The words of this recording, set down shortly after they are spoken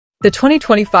The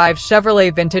 2025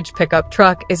 Chevrolet vintage pickup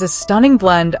truck is a stunning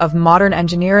blend of modern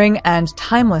engineering and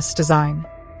timeless design.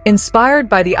 Inspired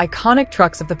by the iconic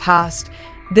trucks of the past,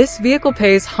 this vehicle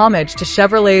pays homage to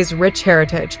Chevrolet's rich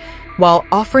heritage while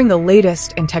offering the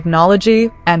latest in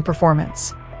technology and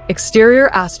performance. Exterior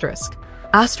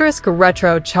asterisk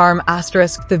retro charm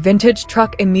asterisk. The vintage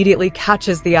truck immediately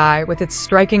catches the eye with its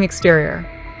striking exterior.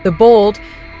 The bold,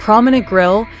 prominent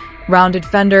grille, rounded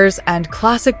fenders, and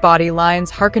classic body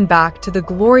lines harken back to the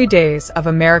glory days of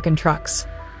American trucks.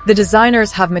 The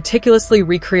designers have meticulously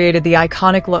recreated the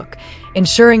iconic look,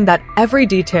 ensuring that every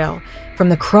detail, from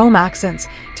the chrome accents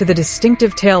to the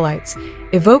distinctive taillights,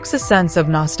 evokes a sense of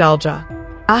nostalgia.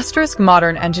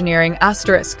 Modern engineering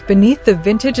beneath the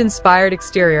vintage-inspired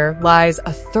exterior lies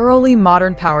a thoroughly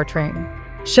modern powertrain.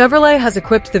 Chevrolet has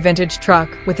equipped the vintage truck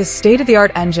with a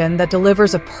state-of-the-art engine that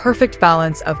delivers a perfect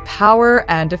balance of power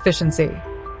and efficiency.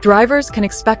 Drivers can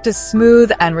expect a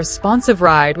smooth and responsive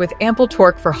ride with ample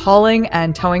torque for hauling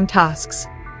and towing tasks.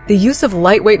 The use of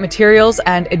lightweight materials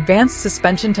and advanced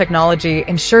suspension technology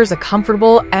ensures a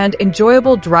comfortable and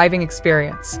enjoyable driving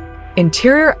experience.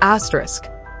 Interior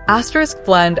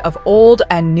blend of old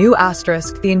and new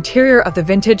the interior of the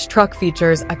vintage truck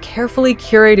features a carefully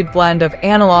curated blend of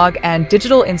analog and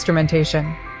digital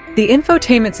instrumentation. The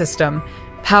infotainment system,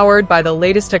 powered by the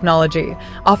latest technology,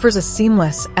 offers a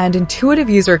seamless and intuitive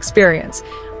user experience,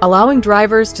 allowing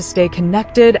drivers to stay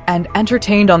connected and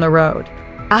entertained on the road.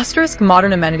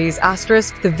 Modern amenities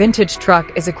the vintage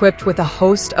truck is equipped with a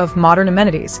host of modern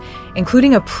amenities,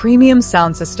 including a premium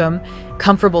sound system,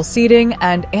 comfortable seating,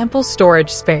 and ample storage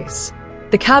space.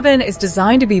 The cabin is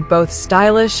designed to be both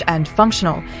stylish and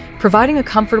functional, providing a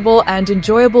comfortable and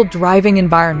enjoyable driving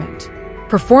environment.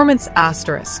 Performance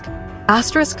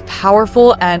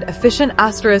powerful and efficient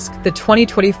the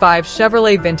 2025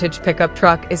 Chevrolet vintage pickup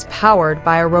truck is powered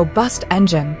by a robust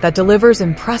engine that delivers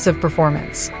impressive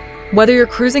performance. Whether you're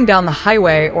cruising down the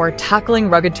highway or tackling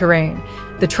rugged terrain,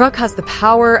 the truck has the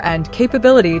power and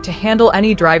capability to handle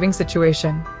any driving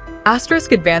situation.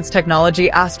 Advanced technology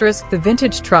the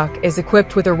vintage truck is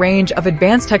equipped with a range of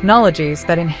advanced technologies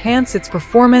that enhance its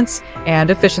performance and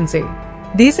efficiency.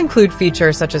 These include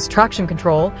features such as traction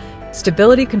control,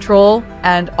 stability control,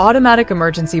 and automatic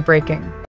emergency braking.